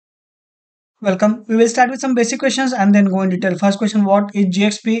Welcome. We will start with some basic questions and then go in detail. First question, what is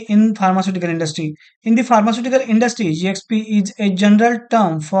GxP in pharmaceutical industry? In the pharmaceutical industry, GxP is a general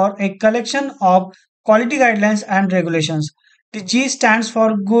term for a collection of quality guidelines and regulations. The G stands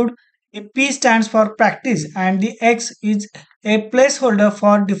for good, the P stands for practice, and the X is a placeholder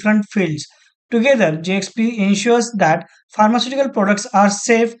for different fields. Together, GxP ensures that pharmaceutical products are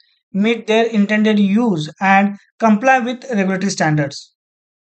safe, meet their intended use, and comply with regulatory standards.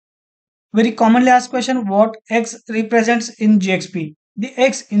 Very commonly asked question, what X represents in GxP? The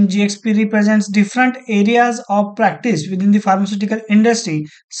X in GxP represents different areas of practice within the pharmaceutical industry.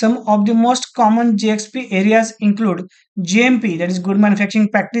 Some of the most common GxP areas include GMP, that is good manufacturing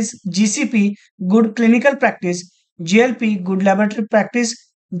practice, GCP, good clinical practice, GLP, good laboratory practice,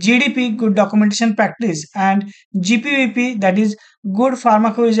 GDP, good documentation practice, and GPVP, that is good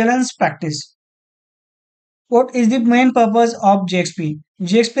pharmacovigilance practice. What is the main purpose of GxP?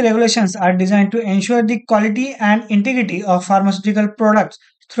 GxP regulations are designed to ensure the quality and integrity of pharmaceutical products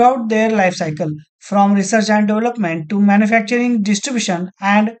throughout their life cycle, from research and development to manufacturing, distribution,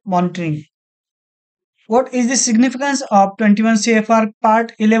 and monitoring. What is the significance of 21 CFR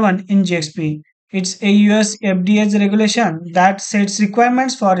Part 11 in GxP? It's a US FDA's regulation that sets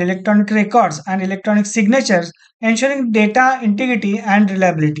requirements for electronic records and electronic signatures, ensuring data integrity and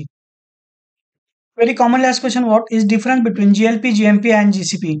reliability. Very commonly asked question, what is difference between GLP, GMP and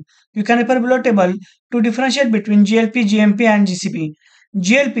GCP? You can refer below table to differentiate between GLP, GMP and GCP.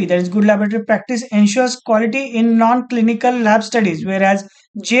 GLP, that is good laboratory practice, ensures quality in non-clinical lab studies, whereas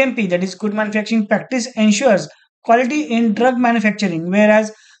GMP, that is good manufacturing practice, ensures quality in drug manufacturing,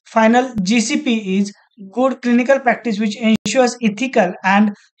 whereas final GCP is good clinical practice which ensures ethical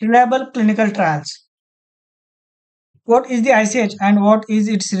and reliable clinical trials. What is the ICH and what is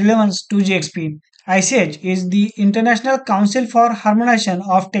its relevance to GxP? ICH is the International Council for Harmonization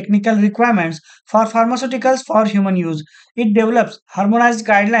of Technical Requirements for Pharmaceuticals for Human Use. It develops harmonized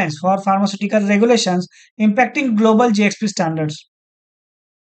guidelines for pharmaceutical regulations impacting global GxP standards.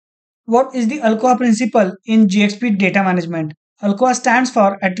 What is the ALCOA principle in GxP data management? ALCOA stands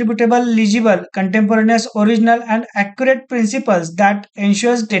for Attributable, Legible, Contemporaneous, Original, and Accurate Principles that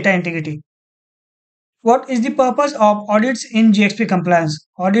ensures data integrity. What is the purpose of audits in GxP compliance?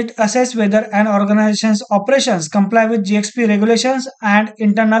 Audit assess whether an organization's operations comply with GxP regulations and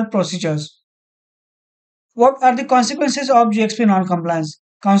internal procedures. What are the consequences of GxP non-compliance?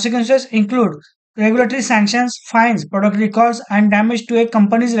 Consequences include regulatory sanctions, fines, product recalls, and damage to a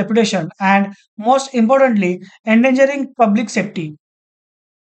company's reputation, and most importantly, endangering public safety.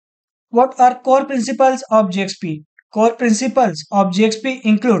 What are core principles of GxP? Core principles of GxP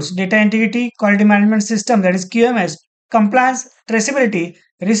includes data integrity, quality management system, that is QMS, compliance, traceability,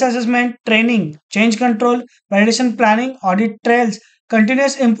 risk assessment, training, change control, validation planning, audit trails,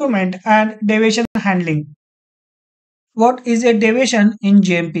 continuous improvement, and deviation handling. What is a deviation in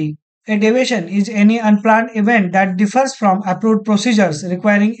GMP? A deviation is any unplanned event that differs from approved procedures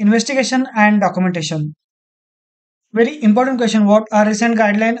requiring investigation and documentation. Very important question, what are recent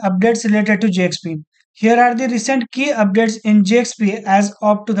guideline updates related to GxP? Here are the recent key updates in GxP as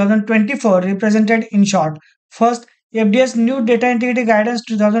of 2024 represented in short. First, FDA's new Data Integrity Guidance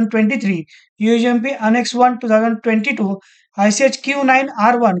 2023, UGMP Annex 1 2022,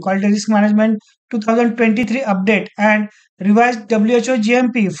 ICHQ9R1 Quality Risk Management 2023 update, and revised WHO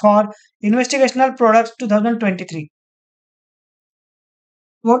GMP for investigational products 2023.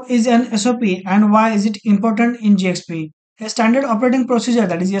 What is an SOP and why is it important in GxP? A standard operating procedure,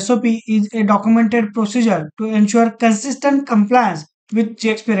 that is SOP, is a documented procedure to ensure consistent compliance with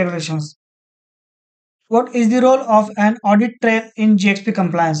GxP regulations. What is the role of an audit trail in GxP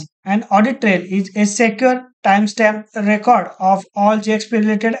compliance? An audit trail is a secure timestamp record of all GxP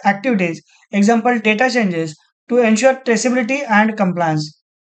related activities, example data changes, to ensure traceability and compliance.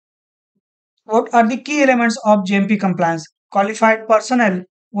 What are the key elements of GMP compliance? Qualified personnel,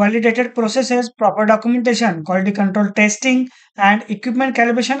 validated processes, proper documentation, quality control testing, and equipment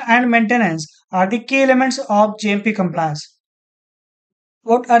calibration and maintenance are the key elements of GMP compliance.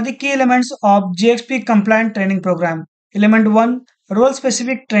 What are the key elements of GxP compliant training program? Element 1, role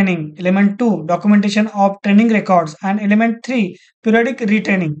specific training. Element 2, documentation of training records. And element 3, periodic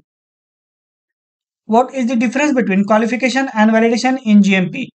retraining. What is the difference between qualification and validation in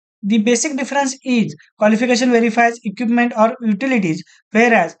GMP? The basic difference is qualification verifies equipment or utilities,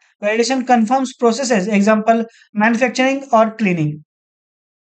 whereas validation confirms processes, example manufacturing or cleaning.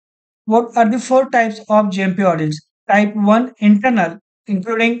 What are the four types of GMP audits? Type 1 internal,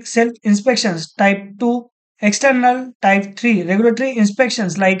 including self inspections. Type 2 external. Type 3 regulatory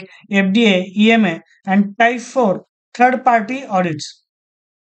inspections like FDA, EMA, and type 4 third party audits.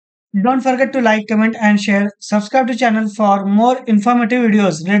 Don't forget to like, comment, and share. Subscribe to channel for more informative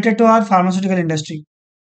videos related to our pharmaceutical industry.